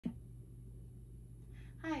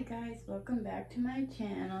Hi guys, welcome back to my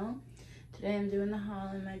channel. Today I'm doing the haul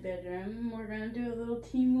in my bedroom. We're going to do a little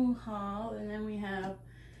Temu haul, and then we have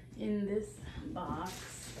in this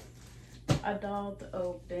box a doll to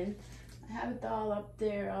open. I have a doll up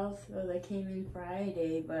there also that came in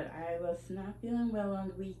Friday, but I was not feeling well on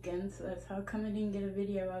the weekend, so that's how come I didn't get a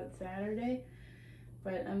video out Saturday.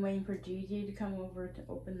 But I'm waiting for Gigi to come over to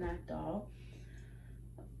open that doll.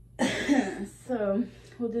 So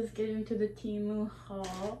we'll just get into the Temu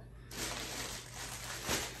haul.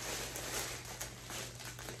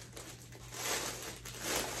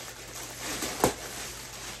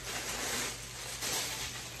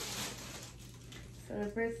 So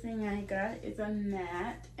the first thing I got is a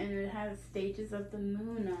mat, and it has stages of the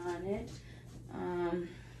moon on it.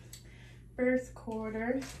 First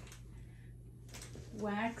quarter,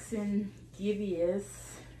 wax and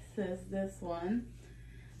gibbous, says this one.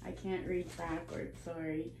 I can't read backwards,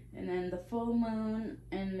 sorry. And then the full moon,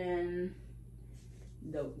 and then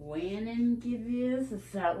the wan and gibbous, is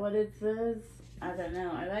that what it says? I don't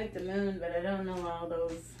know. I like the moon, but I don't know all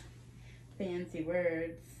those fancy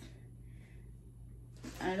words.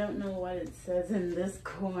 I don't know what it says in this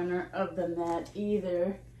corner of the mat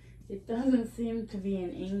either. It doesn't seem to be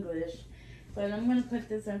in English. But I'm going to put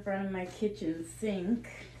this in front of my kitchen sink.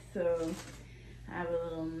 So I have a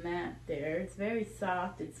little mat there. It's very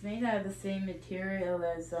soft. It's made out of the same material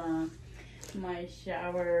as my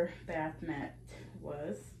shower bath mat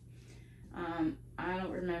was. I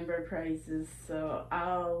don't remember prices, so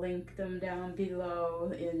I'll link them down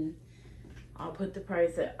below, and I'll put the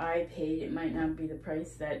price that I paid. It might not be the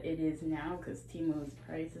price that it is now because Temu's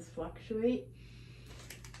prices fluctuate.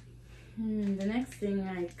 The next thing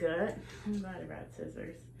I got, I'm glad I brought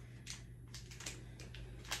scissors,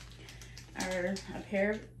 are a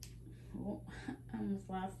pair of, oh, I almost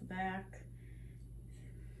lost the back.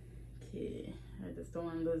 Okay, I just don't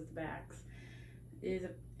want to lose the backs.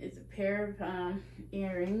 It's a pair of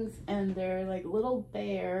earrings, and they're like little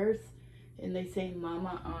bears, and they say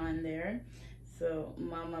mama on there. So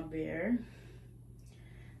mama bear.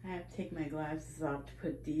 I have to take my glasses off to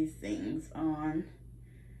put these things on.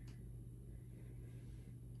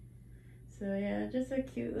 So yeah, just a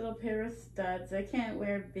cute little pair of studs. I can't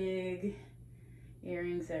wear big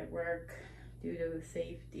earrings at work due to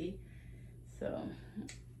safety, so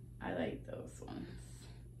I like those ones.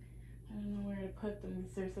 I don't know where to put them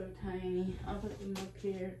because they're so tiny. I'll put them up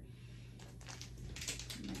here.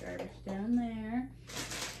 My garbage down there.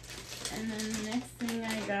 And then the next thing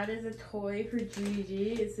I got is a toy for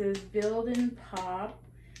Gigi. It says Build and Pop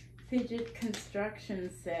Fidget Construction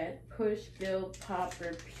Set. Push, build, pop,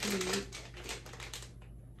 repeat.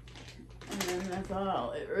 And then that's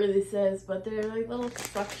all it really says, but they're like little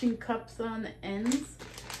suction cups on the ends.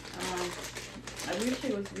 I wish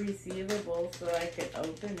it was resealable so I could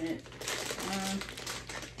open it.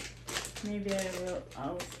 Maybe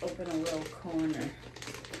I'll open a little corner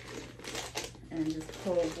and just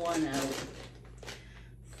pull one out.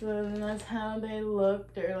 So that's how they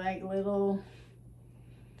look. They're like little,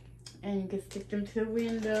 and you can stick them to the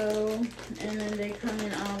window, and then they come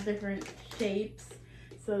in all different shapes.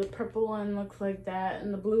 So the purple one looks like that,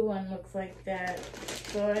 and the blue one looks like that.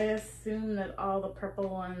 So I assume that all the purple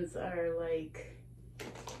ones are like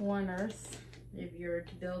corners. If you were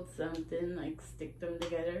to build something, like stick them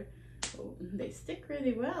together. Oh, they stick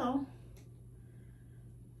really well.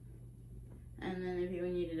 And then if you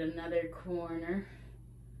needed another corner,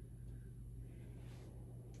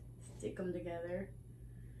 stick them together.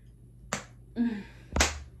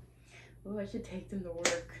 Oh, I should take them to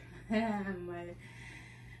work.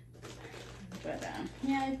 But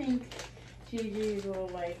yeah, I think Gigi will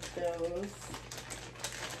like those.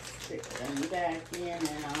 Stick them back in,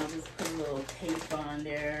 and I'll just put a little tape on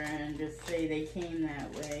there and just say they came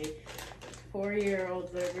that way.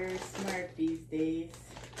 4-year-olds are very smart these days.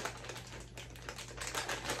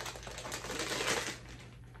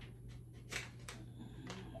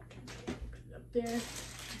 Put it up there.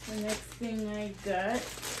 The next thing I got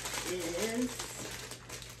is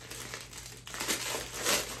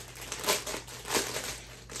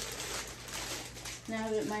now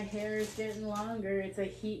that my hair is getting longer, it's a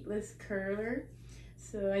heatless curler.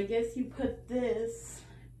 So I guess you put this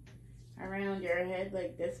around your head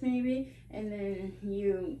like this maybe, and then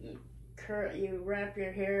you wrap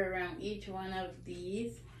your hair around each one of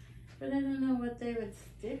these. But I don't know what they would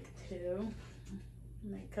stick to,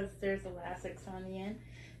 because there's elastics on the end.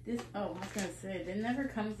 This, oh, I was gonna say, it never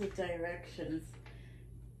comes with directions.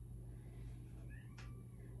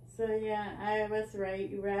 So yeah, I was right.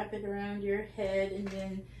 You wrap it around your head, and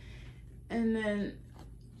then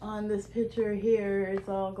on this picture here, it's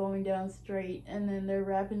all going down straight, and then they're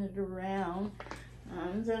wrapping it around.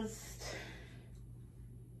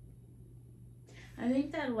 I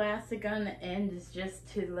think that elastic on the end is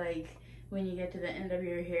just to, like, when you get to the end of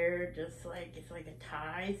your hair, just like, it's like a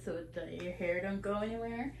tie so that your hair don't go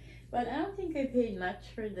anywhere. But I don't think I paid much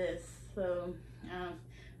for this, so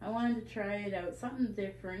I wanted to try it out, something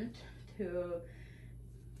different to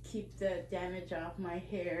keep the damage off my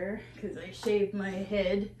hair, because I shaved my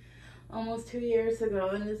head almost 2 years ago,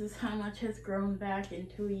 and this is how much has grown back in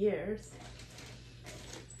 2 years.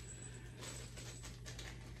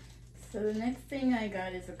 So the next thing I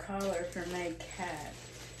got is a collar for my cat.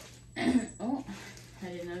 Oh, I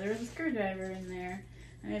didn't know there was a screwdriver in there.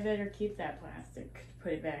 I better keep that plastic,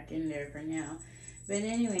 put it back in there for now. But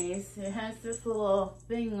anyways, it has this little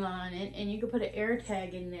thing on it, and you can put an air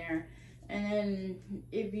tag in there. And then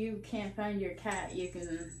if you can't find your cat, you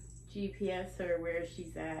can GPS her where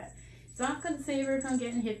she's at. It's not gonna save her from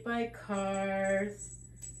getting hit by cars.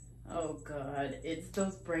 Oh God, it's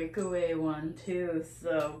those breakaway one too.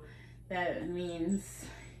 So that means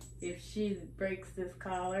if she breaks this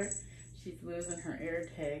collar, she's losing her air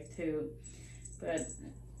tag too. But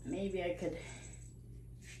maybe I could,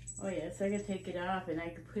 oh yes, I could take it off and I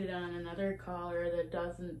could put it on another collar that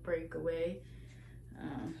doesn't break away.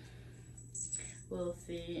 We'll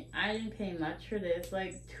see. I didn't pay much for this,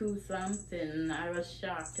 like $2 something. I was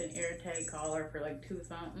shocked, an air tag collar for like $2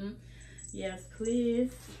 something. Yes,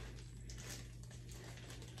 please.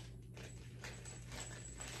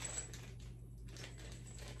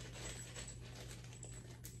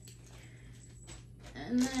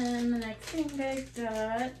 And then the next thing I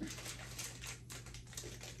got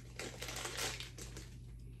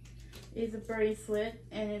is a bracelet,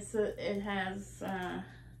 and it has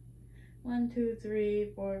 1, 2,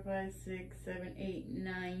 3, 4, 5, 6, 7, 8,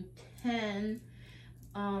 9, 10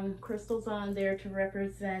 crystals on there to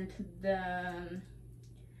represent the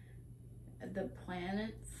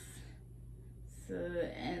planets. So,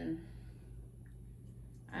 and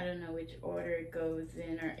I don't know which order it goes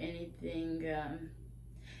in or anything.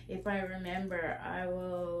 If I remember, I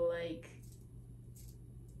will like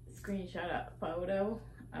screenshot a photo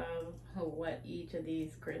of what each of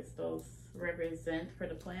these crystals represent for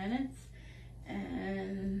the planets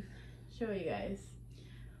and show you guys.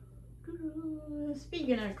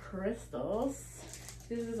 Speaking of crystals,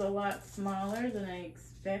 this is a lot smaller than I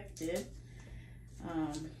expected.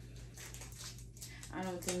 I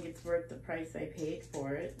don't think it's worth the price I paid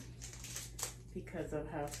for it because of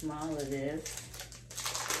how small it is.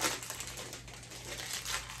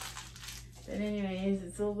 But anyways,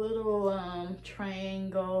 it's a little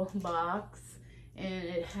triangle box, and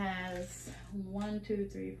it has 1, 2,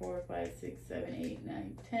 3, 4, 5, 6, 7, 8,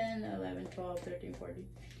 9, 10, 11, 12, 13, 14,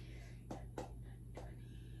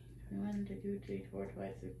 21, 22, 23, 24,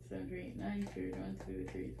 25, 26, 27, 28, 29, 30, 1, 2,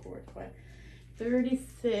 3, 4, 5,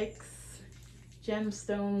 36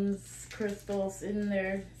 gemstones, crystals in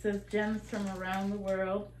there. It says gems from around the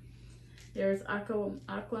world. There's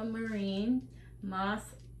aquamarine, moss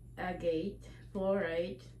agate,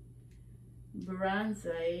 fluorite,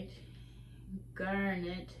 bronzite,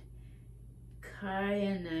 garnet,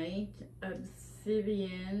 kyanite,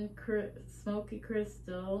 obsidian, smoky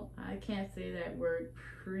crystal, I can't say that word,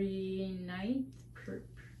 prehnite,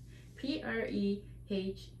 Prehnite,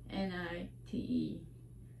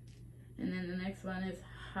 and then the next one is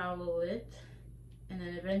howlet, and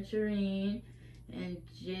then aventurine, and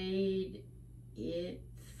jade.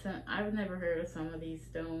 I've never heard of some of these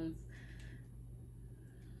stones.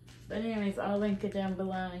 But anyways, I'll link it down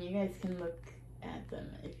below and you guys can look at them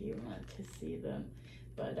if you want to see them.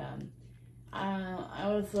 But I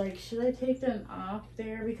was like, should I take them off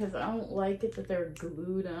there? Because I don't like it that they're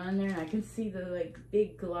glued on there. I can see the like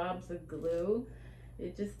big globs of glue.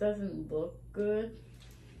 It just doesn't look good.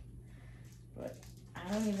 But I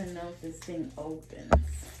don't even know if this thing opens.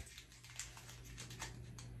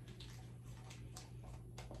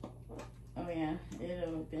 Oh yeah, it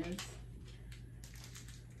opens.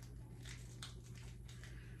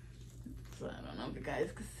 So I don't know if you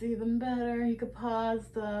guys can see them better. You could pause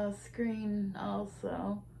the screen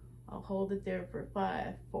also. I'll hold it there for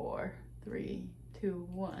 5, 4, 3, 2,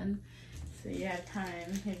 1. So you have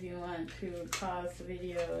time if you want to pause the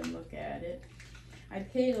video and look at it. I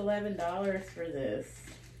paid $11 for this,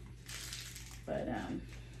 but I'm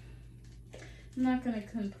not gonna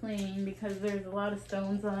complain because there's a lot of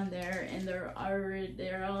stones on there and they're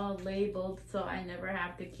all labeled, so I never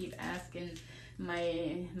have to keep asking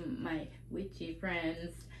my witchy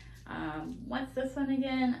friends, what's this one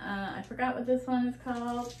again? I forgot what this one is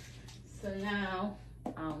called, so now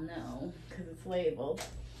I'll know because it's labeled.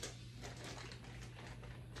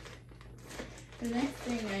 The next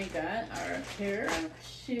thing I got are a pair of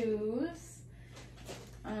shoes.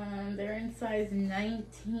 They're in size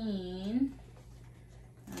 19.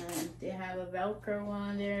 They have a Velcro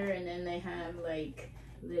on there, and then they have like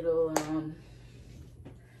little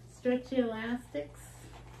stretchy elastics.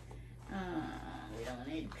 We don't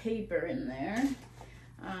need paper in there.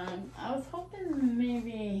 I was hoping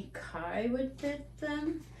maybe Kai would fit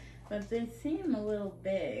them, but they seem a little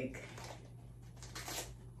big.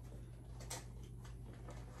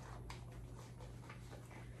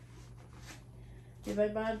 If I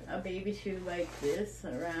bought a baby shoe like this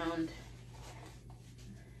around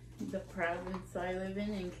the province I live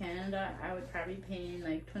in Canada, I would probably pay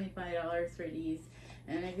like $25 for these.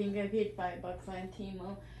 And I think I paid $5 on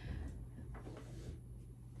Temu.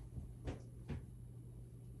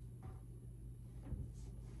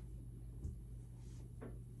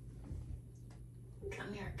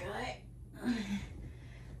 Come here, guy.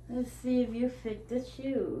 Let's see if you fit the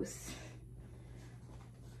shoes.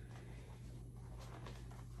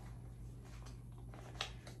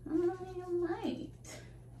 Oh, you might.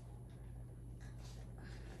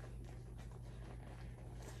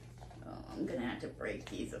 Oh, I'm gonna have to break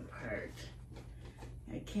these apart.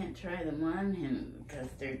 I can't try them on him because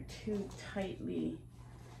they're too tightly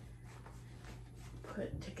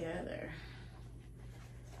put together.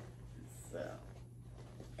 So,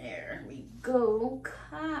 there we go.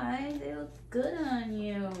 Kai, they look good on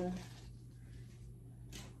you.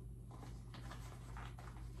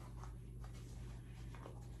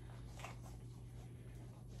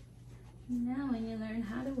 Now when you learn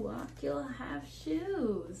how to walk, you'll have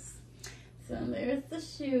shoes. So there's the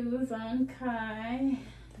shoes on Kai.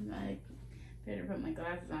 I better put my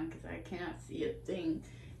glasses on because I cannot see a thing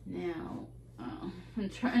now. I'm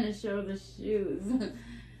trying to show the shoes.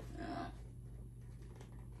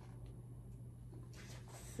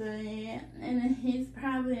 So yeah, and he's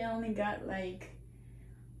probably only got like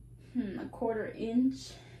a quarter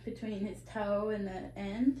inch between his toe and the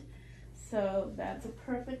end. So that's a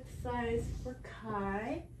perfect size for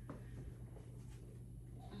Kai.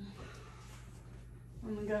 Oh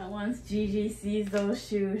my god, once Gigi sees those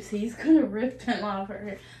shoes, he's gonna rip them off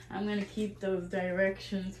her. I'm gonna keep those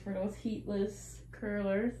directions for those heatless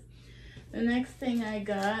curlers. The next thing I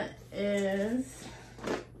got is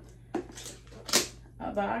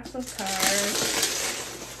a box of cards.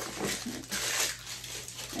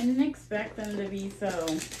 I didn't expect them to be so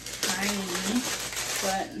tiny,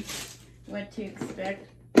 but what to expect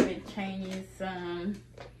with Chinese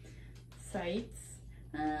sites.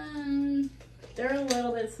 They're a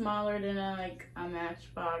little bit smaller than a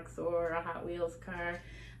Matchbox or a Hot Wheels car.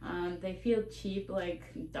 They feel cheap, like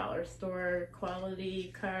dollar store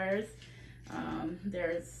quality cars. I'm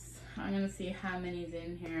gonna see how many's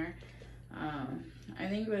in here. I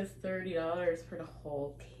think it was $30 for the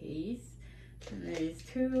whole case. And there's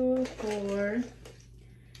 2, 4,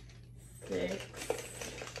 6,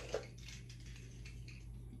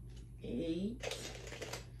 8,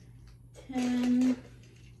 10,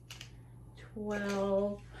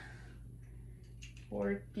 12,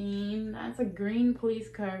 14. That's a green police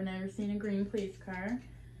car. I've never seen a green police car.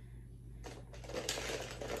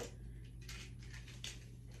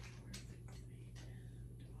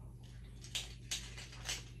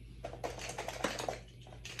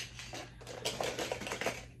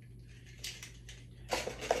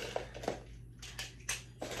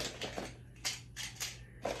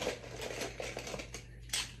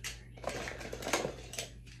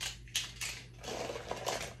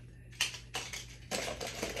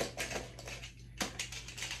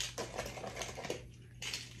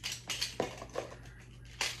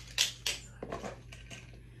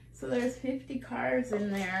 So there's 50 cars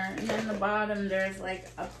in there, and then the bottom there's like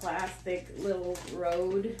a plastic little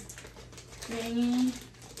road thingy.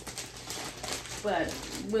 But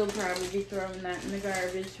we'll probably be throwing that in the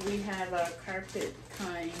garbage. We have a carpet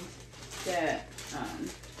kind that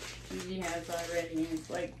Gigi has already, and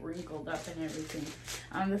it's like wrinkled up and everything.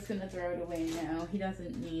 I'm just gonna throw it away now. He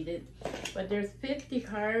doesn't need it. But there's 50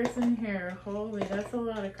 cars in here. Holy, that's a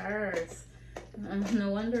lot of cars.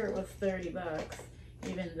 No wonder it was $30.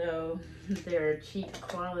 Even though they're cheap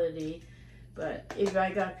quality. But if I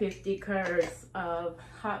got 50 cars of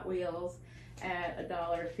Hot Wheels at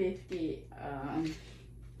 $1.50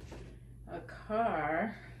 a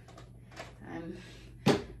car, I'm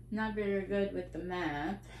not very good with the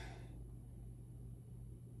math.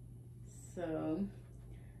 So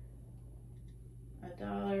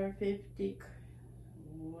 $1.50,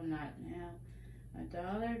 oh, not now.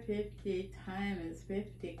 $1.50 times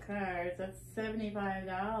 50 cars, that's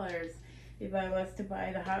 $75 if I was to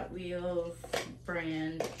buy the Hot Wheels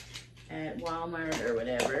brand at Walmart or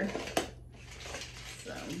whatever.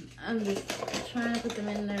 So I'm just trying to put them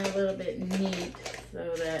in there a little bit neat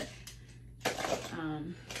so that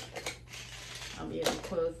I'll be able to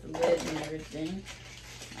close the lid and everything.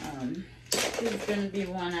 This is going to be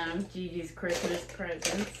one of Gigi's Christmas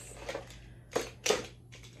presents. So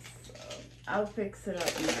I'll fix it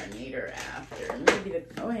up more neater after. Maybe the,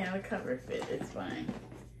 oh yeah, the cover fit, it's fine.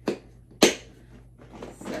 So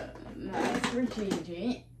that's for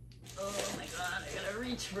Gigi. Oh my god, I gotta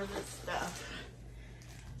reach for this stuff.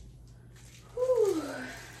 Whew.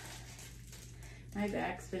 My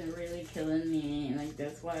back's been really killing me. Like,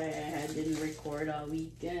 that's why I didn't record all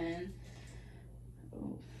weekend.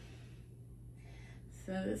 Oh.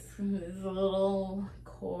 So this is a little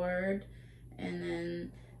cord, and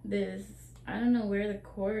then this, I don't know where the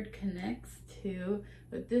cord connects to,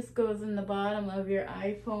 but this goes in the bottom of your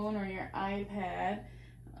iPhone or your iPad.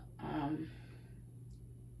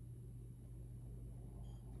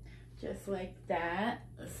 Just like that,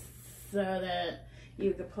 so that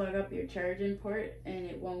you could plug up your charging port and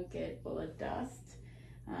it won't get full of dust.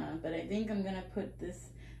 But I think I'm gonna put this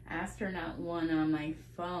astronaut one on my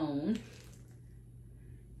phone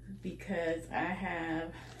because I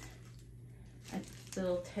have a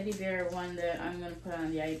little teddy bear one that I'm gonna put on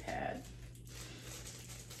the iPad.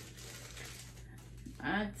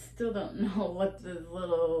 I still don't know what this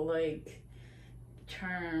little like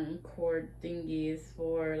charm cord thingy is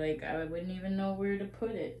for. Like, I wouldn't even know where to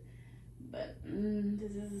put it. But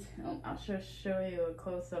this is, oh, I'll just show you a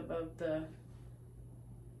close-up of the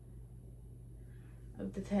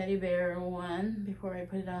teddy bear one before I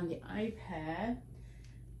put it on the iPad.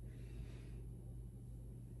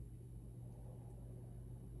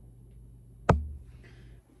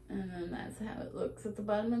 And then that's how it looks at the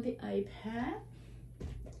bottom of the iPad.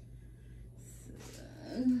 So,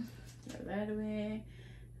 throw that away.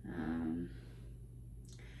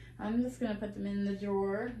 I'm just gonna put them in the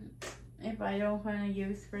drawer. If I don't find a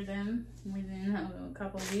use for them within a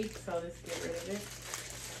couple weeks, I'll just get rid of it.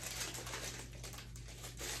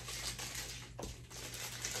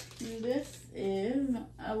 And this is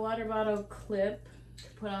a water bottle clip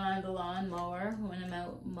to put on the lawnmower when I'm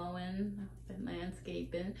out mowing and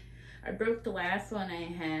landscaping. I broke the last one I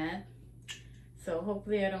had, so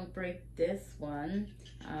hopefully I don't break this one.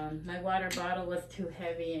 My water bottle was too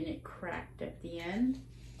heavy and it cracked at the end.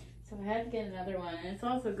 So I had to get another one, and it's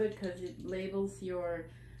also good because it labels your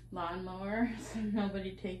lawnmower so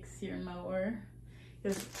nobody takes your mower,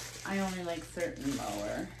 because I only like certain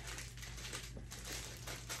mower.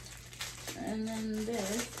 And then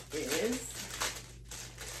this is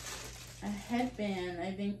a headband,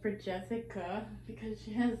 I think, for Jessica, because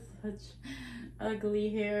she has such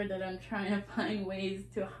ugly hair that I'm trying to find ways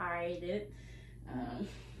to hide it. I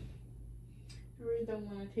really don't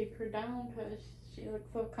want to take her down because she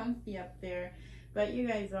looks so comfy up there. But you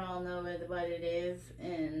guys all know what it is,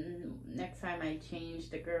 and next time I change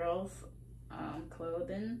the girls'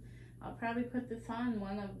 clothing, I'll probably put this on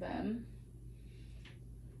one of them.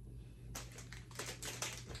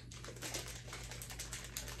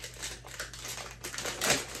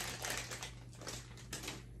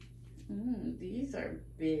 These are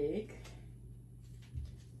big.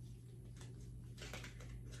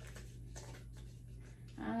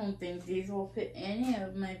 I don't think these will fit any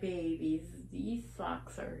of my babies. These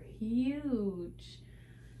socks are huge.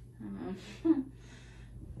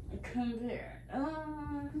 Compare.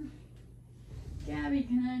 Gabby,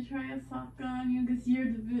 can I try a sock on you? Because you're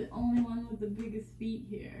the only one with the biggest feet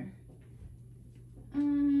here.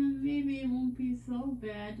 Maybe it won't be so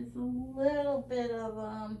bad. Just a little bit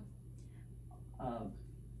of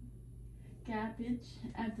gappage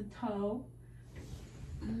at the toe.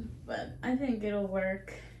 But I think it'll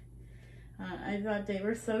work. I thought they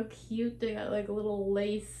were so cute. They got like a little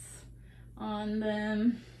lace on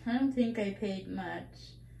them. I don't think I paid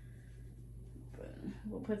much. But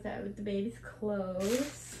we'll put that with the baby's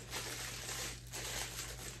clothes.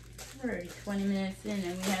 We're already 20 minutes in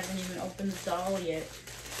and we haven't even opened the doll yet.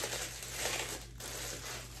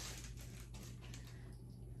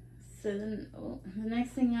 So then, the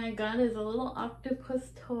next thing I got is a little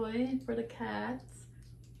octopus toy for the cats.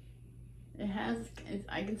 It has,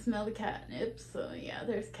 I can smell the catnip, so yeah,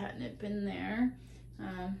 there's catnip in there.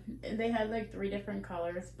 They had like 3 different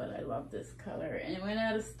colors, but I love this color. And it went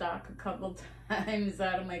out of stock a couple times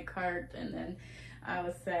out of my cart, and then I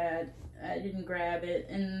was sad I didn't grab it.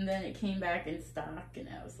 And then it came back in stock, and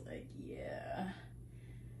I was like, yeah.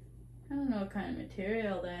 I don't know what kind of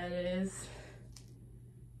material that is.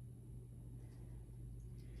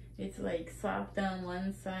 It's like soft on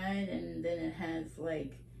one side, and then it has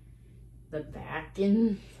like the back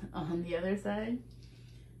in on the other side.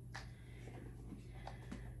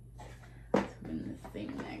 Let's open this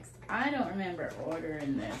thing next. I don't remember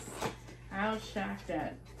ordering this. I was shocked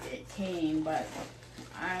that it came, but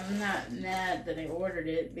I'm not mad that I ordered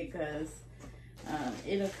it because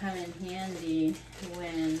it'll come in handy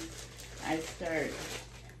when I start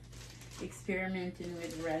experimenting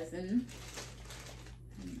with resin.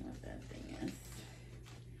 I don't know what that thing is.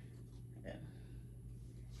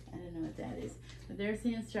 I don't know what that is. But there's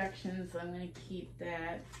the instructions. I'm going to keep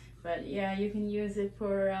that. But yeah, you can use it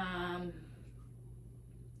for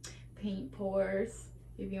paint pours.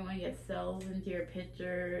 If you want to get cells into your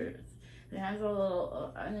pictures. It has a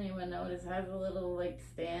little, I didn't even notice, it has a little like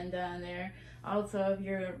stand down there. Also, if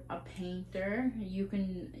you're a painter, you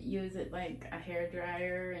can use it like a hair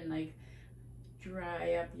dryer and like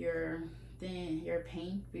dry up your thing, your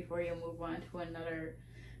paint before you move on to another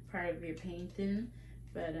part of your painting.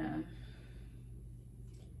 But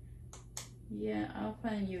yeah, I'll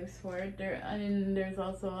find use for it. There's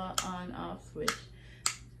also an on-off switch.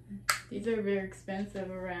 These are very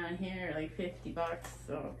expensive around here, like 50 bucks.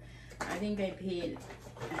 So I think I paid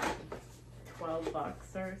 12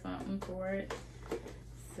 bucks or something for it.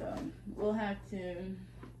 So we'll have to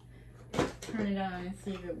turn it on and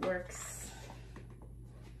see if it works.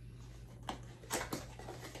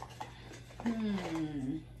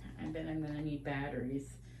 I bet I'm gonna need batteries.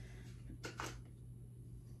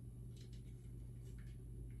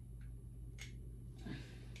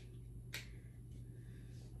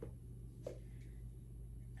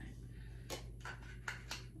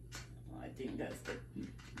 Well, I think that's the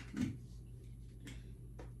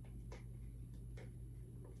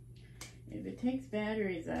if it takes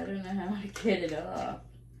batteries, I don't know how to get it off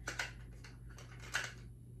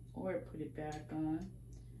or put it back on.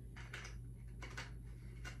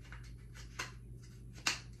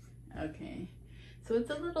 Okay, so it's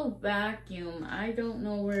a little vacuum. I don't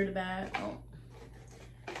know where to oh,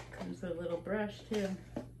 comes with a little brush too,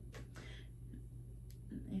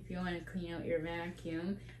 if you want to clean out your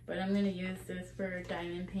vacuum. But I'm going to use this for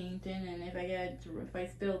diamond painting, and if I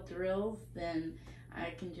spill drills, then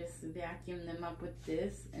I can just vacuum them up with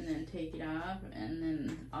this and then take it off, and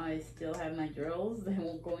then I still have my drills. They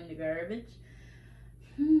won't go in the garbage.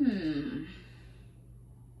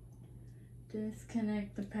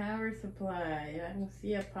 Disconnect the power supply. I don't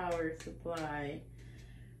see a power supply.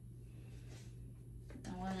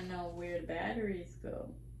 I want to know where the batteries go.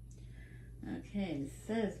 Okay, it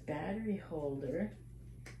says battery holder.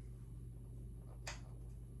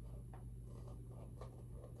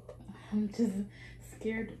 I'm just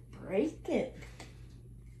scared to break it.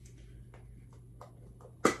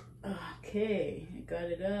 Okay, I got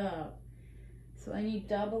it up. So I need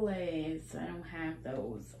double A's. I don't have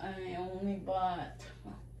those. I only bought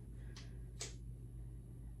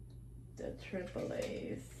the triple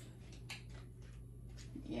A's.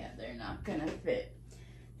 Yeah, they're not gonna fit.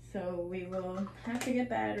 So we will have to get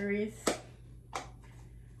batteries.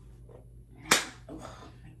 Oh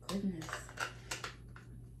my goodness.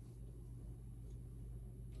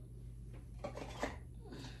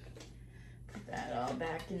 Put that all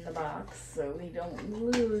back in the box so we don't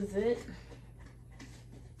lose it.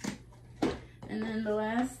 And then the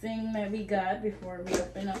last thing that we got before we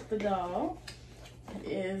open up the doll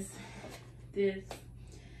is this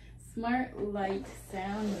smart light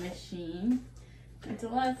sound machine. It's a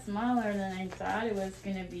lot smaller than I thought it was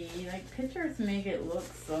gonna be. Like, pictures make it look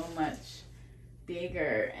so much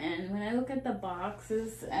bigger. And when I look at the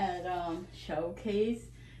boxes at Showcase,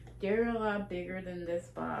 they're a lot bigger than this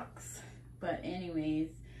box. But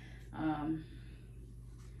anyways,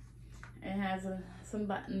 it has some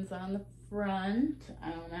buttons on the front.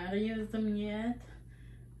 I don't know how to use them yet.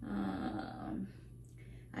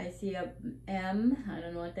 I see a M, I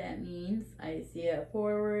don't know what that means. I see a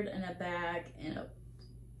forward and a back and a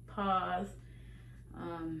pause.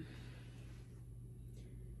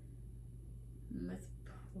 Let's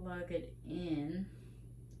plug it in.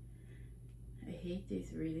 I hate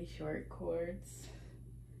these really short cords.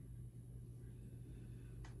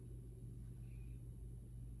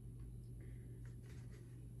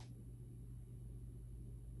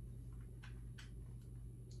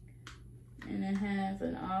 And it has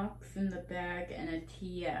an aux in the back and a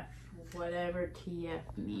TF, whatever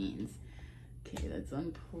TF means. Okay, let's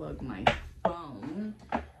unplug my phone.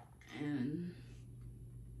 And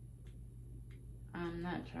I'm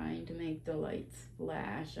not trying to make the lights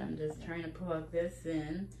flash. I'm just trying to plug this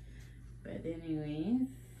in. But anyways.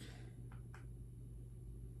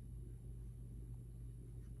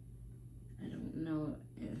 I don't know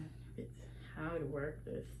if it's how to work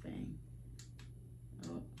this thing.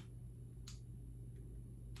 Oh.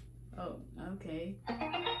 Oh, okay.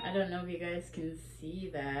 I don't know if you guys can see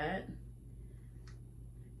that.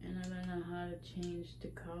 And I don't know how to change the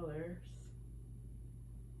colors.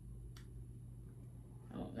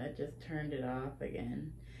 Oh, that just turned it off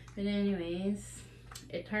again. But anyways,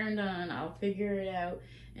 it turned on. I'll figure it out.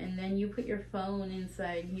 And then you put your phone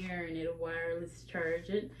inside here and it'll wireless charge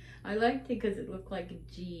it. I liked it because it looked like a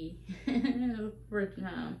G. For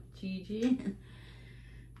GG.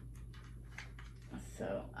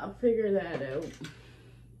 So I'll figure that out.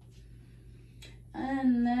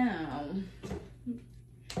 And now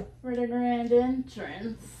for the grand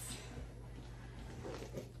entrance.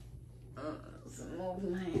 So move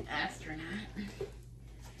my astronaut.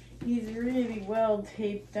 He's really well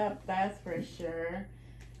taped up, that's for sure.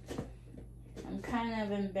 I'm kind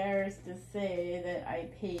of embarrassed to say that I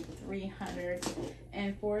paid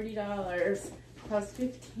 $340 plus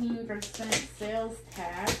 15% sales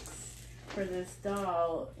tax for this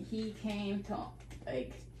doll. He came to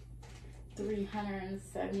like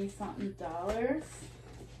 $370 something,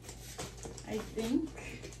 I think.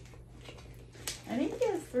 I think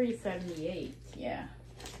it was $378, yeah.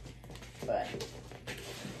 But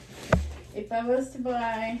if I was to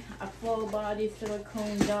buy a full body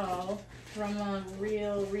silicone doll from a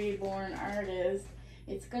real reborn artist,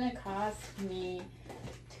 it's gonna cost me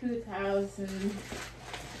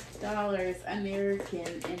 $2,000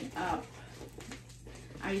 American and up.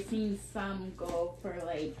 I've seen some go for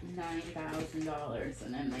like $9,000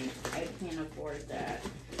 and I'm like, I can't afford that.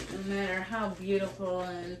 No matter how beautiful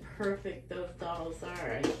and perfect those dolls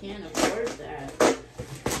are, I can't afford that.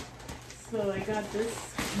 So I got this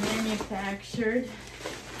manufactured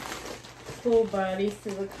full body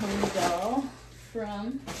silicone doll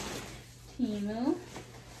from Temu.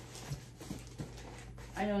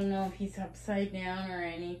 I don't know if he's upside down or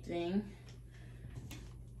anything.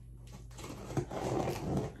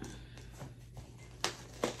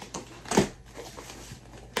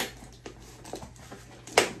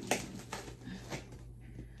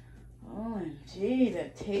 OMG, the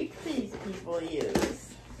tape these people use.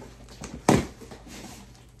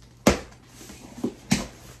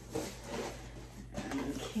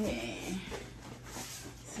 Okay,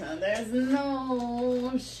 so there's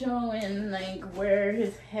no showing like where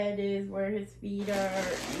his head is, where his feet are, or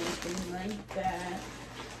anything like that.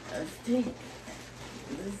 Let's take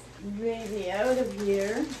this baby out of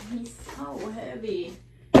here. He's so heavy.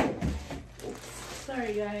 Oops,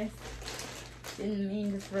 sorry guys. Didn't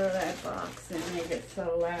mean to throw that box and make it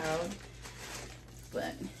so loud.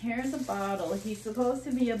 But here's a bottle. He's supposed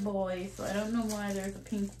to be a boy, so I don't know why there's a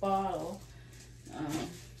pink bottle.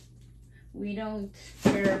 We don't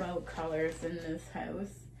care about colors in this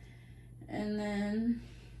house. And then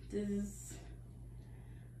this is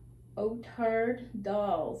Otard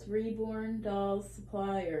Dolls, Reborn Dolls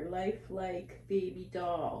Supplier, Lifelike Baby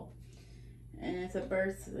Doll. And it's a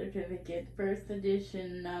birth certificate, first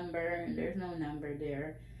edition number, and there's no number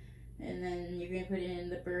there. And then you can put in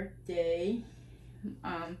the birthday.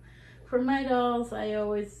 For my dolls, I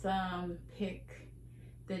always pick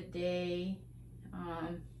the day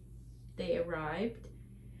they arrived.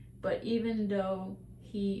 But even though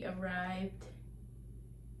he arrived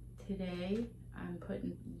today, I'm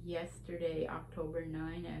putting yesterday, October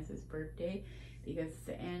 9, as his birthday, because it's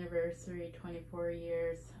the anniversary, 24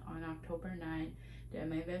 years on October 9, that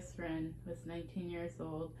my best friend was 19 years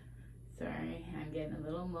old. Sorry, I'm getting a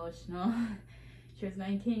little emotional. She was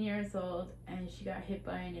 19 years old and she got hit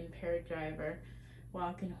by an impaired driver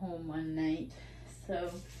walking home one night.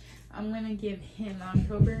 So I'm gonna give him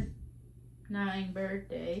October 9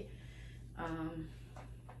 birthday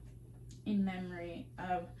in memory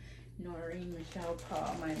of Noreen Michelle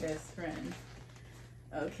Paul, my best friend.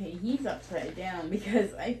 Okay, he's upside down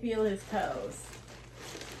because I feel his toes.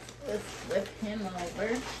 Let's flip him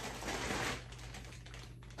over.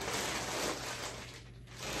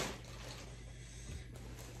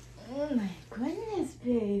 Oh my goodness,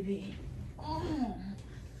 baby. Oh.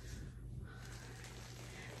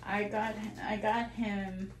 I got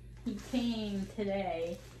him, he came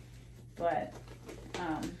today, but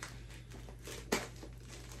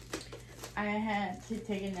I had to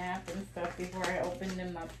take a nap and stuff before I opened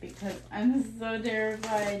him up because I'm so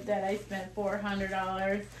terrified that I spent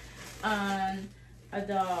 $400 on a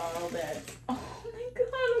doll that's, oh my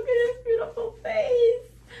god, look at his beautiful face.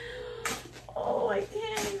 Oh, I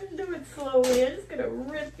can't even do it slowly. I'm just gonna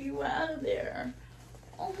rip you out of there.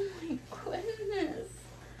 Oh my goodness.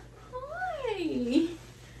 Hi.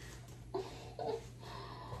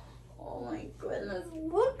 Oh my goodness,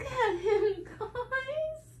 look at him,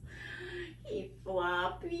 guys. He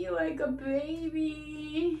floppy like a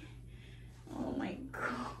baby. Oh my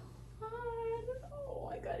god.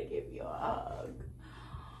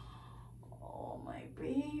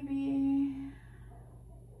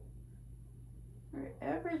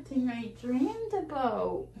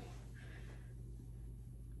 about?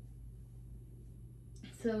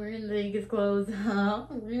 So we're gonna take his clothes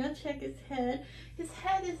off. We're gonna check his head. His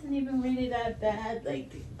head isn't even really that bad,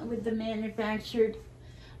 like with the manufactured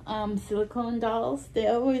silicone dolls. They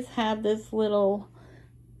always have this little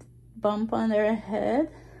bump on their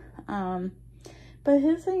head. But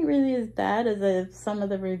his ain't really as bad as some of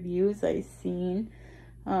the reviews I've seen.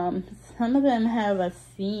 Some of them have a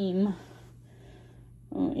seam.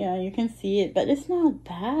 Oh, yeah, you can see it, but it's not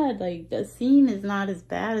bad. Like, the seam is not as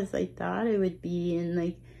bad as I thought it would be. And,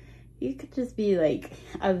 like, it could just be, like,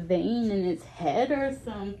 a vein in his head or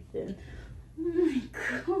something. Oh, my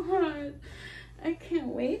God. I can't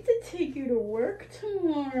wait to take you to work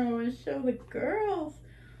tomorrow and show the girls.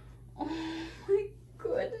 Oh, my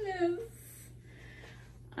goodness.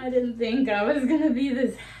 I didn't think I was going to be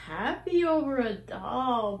this happy over a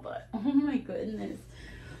doll, but, oh, my goodness.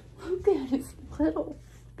 Look at his little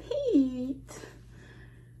feet.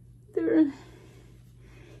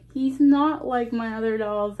 He's not like my other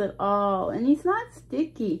dolls at all. And he's not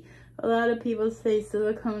sticky. A lot of people say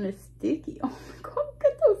silicone is sticky. Oh my God, look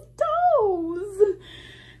at those toes.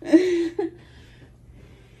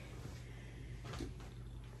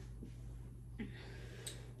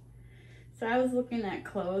 So I was looking at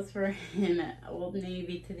clothes for him at Old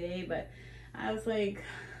Navy today, but I was like,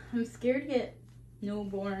 I'm scared to get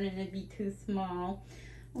newborn and it'd be too small.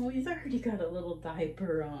 Well, he's already got a little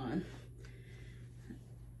diaper on.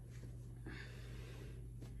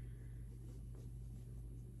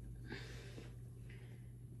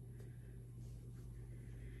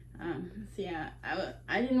 So yeah,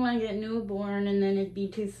 I didn't want to get newborn and then it'd be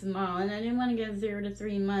too small, and I didn't want to get 0 to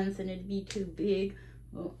 3 months and it'd be too big.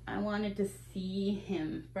 Well, I wanted to see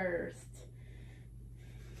him first.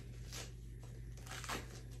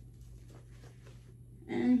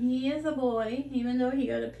 And he is a boy, even though he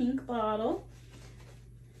got a pink bottle.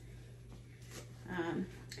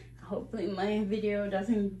 Hopefully my video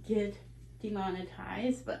doesn't get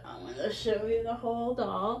demonetized, but I want to show you the whole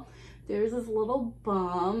doll. There's his little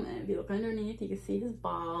bum, and if you look underneath, you can see his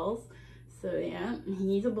balls. So yeah,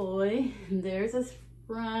 he's a boy. There's his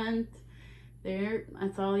front. There,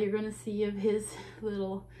 that's all you're gonna see of his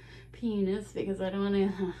little penis, because I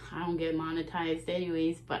don't get monetized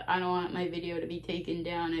anyways, but I don't want my video to be taken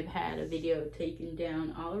down. I've had a video taken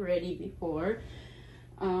down already before.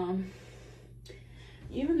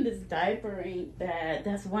 Even this diaper ain't bad.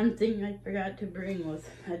 That's one thing I forgot to bring, was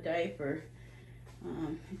a diaper.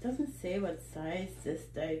 It doesn't say what size this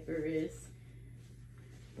diaper is,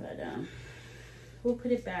 but we'll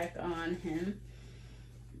put it back on him.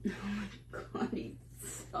 Oh my God, he's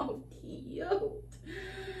so cute.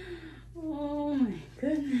 Oh my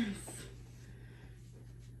goodness.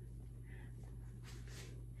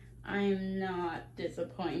 I am not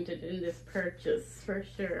disappointed in this purchase for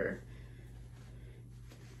sure.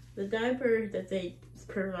 The diaper that they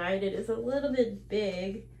provided is a little bit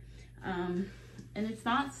big, and it's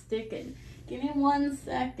not sticking. Give me 1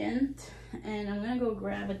 second and I'm gonna go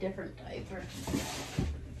grab a different diaper.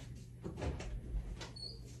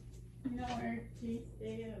 Nowhere to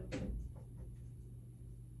stay out.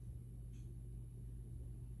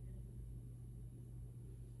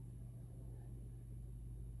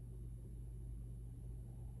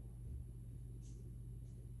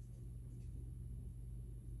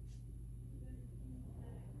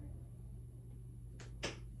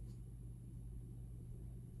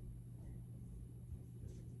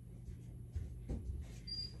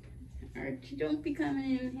 Archie, don't be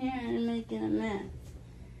coming in here and making a mess.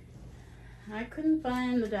 I couldn't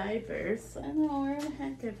find the diapers. I don't know where the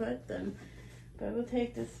heck I put them. But we'll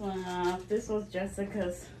take this one off. This was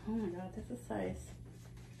Jessica's. Oh my God, this is size.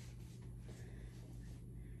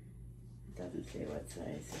 It doesn't say what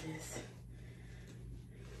size it is.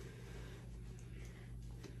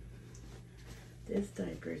 This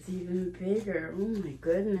diaper is even bigger. Oh my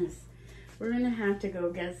goodness. We're gonna have to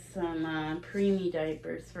go get some preemie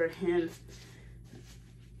diapers for him.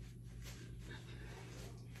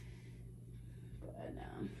 But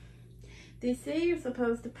they say you're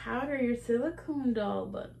supposed to powder your silicone doll,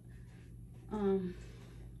 but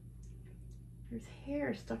there's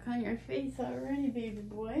hair stuck on your face already, baby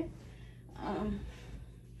boy.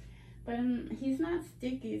 But he's not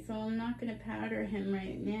sticky, so I'm not gonna powder him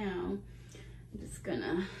right now. I'm just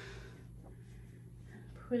gonna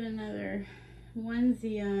put another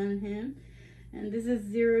onesie on him, and this is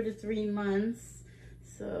 0 to 3 months,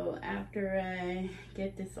 so after I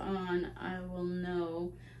get this on I will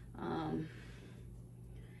know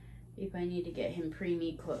if I need to get him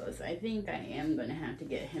preemie clothes. I think I am gonna have to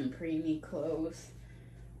get him preemie clothes.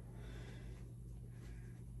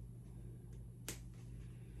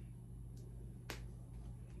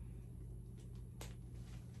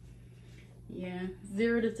 Yeah,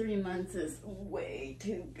 0 to 3 months is way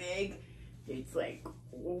too big. It's like,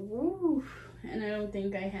 woo. And I don't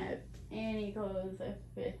think I have any clothes that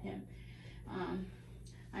fit him.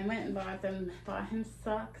 I went and bought him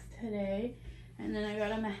socks today, and then I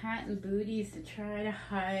got him a hat and booties to try to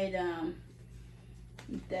hide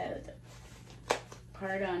that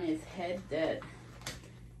part on his head that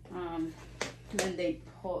when they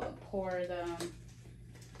pour the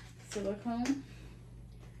silicone.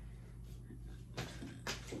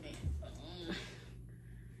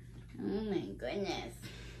 Oh my goodness.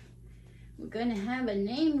 We're gonna have a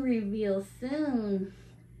name reveal soon.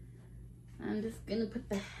 I'm just gonna put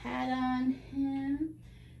the hat on him,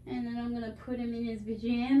 and then I'm gonna put him in his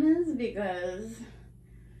pajamas because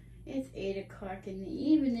it's 8 o'clock in the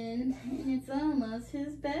evening and it's almost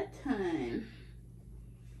his bedtime.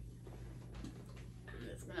 I'm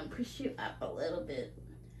just gonna push you up a little bit.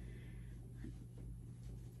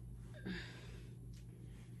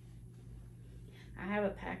 I have a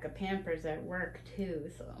pack of Pampers at work too,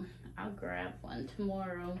 so I'll grab one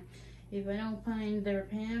tomorrow. If I don't find their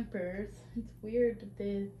Pampers, it's weird that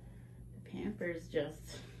the Pampers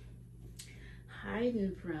just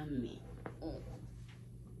hiding from me. Oh,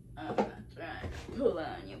 I'm gonna try to pull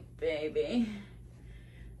on you, baby.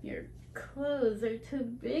 Your clothes are too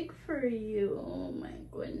big for you. Oh my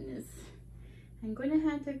goodness. I'm gonna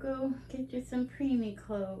have to go get you some preemie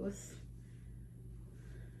clothes.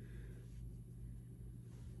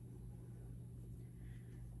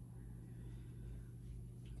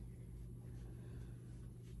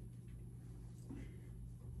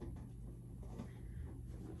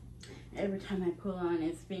 Every time I pull on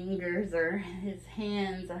his fingers or his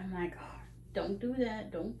hands, I'm like, oh, don't do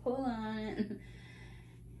that, don't pull on it.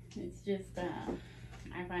 It's just,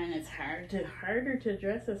 I find it's harder to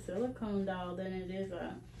dress a silicone doll than it is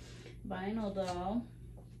a vinyl doll.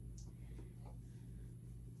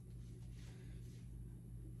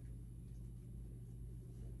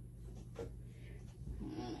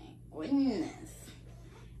 Oh my goodness.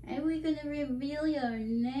 Are we gonna reveal your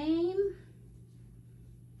name?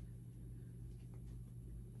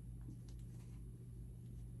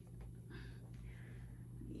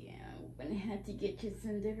 I had to get you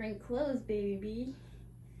some different clothes, baby.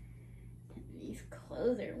 These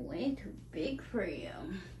clothes are way too big for you.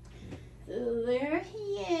 So there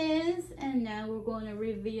he is, and now we're going to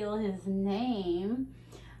reveal his name.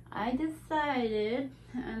 I decided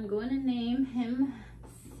I'm going to name him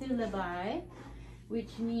Levi,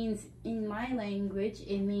 which means, in my language,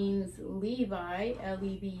 it means Levi,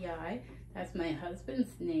 L-E-V-I. That's my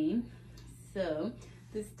husband's name. So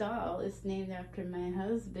this doll is named after my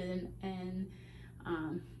husband and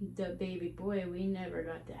the baby boy we never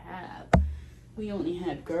got to have. We only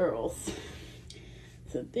had girls.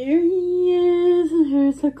 So there he is.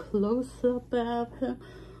 Here's a close-up of him.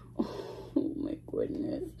 Oh my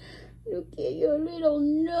goodness. Look at your little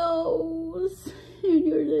nose and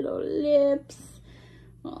your little lips.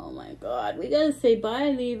 Oh my God. We gotta say bye,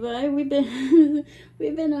 Levi. We've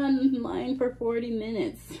been online for 40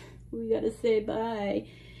 minutes. We gotta say bye,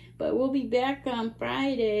 but we'll be back on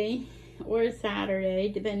Friday or Saturday,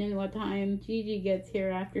 depending on what time Gigi gets here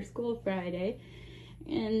after school Friday,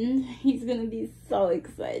 and he's gonna be so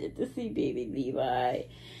excited to see baby Levi.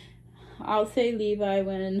 I'll say Levi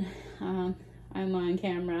when I'm on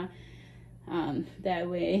camera, that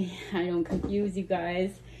way I don't confuse you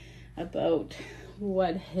guys about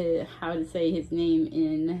how to say his name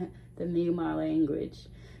in the Mi'kmaq language.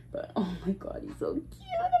 But oh my God, he's so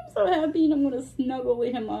cute. I'm so happy, and I'm gonna snuggle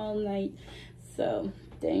with him all night. So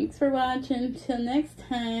thanks for watching. Till next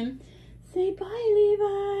time, say bye,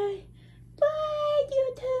 Levi.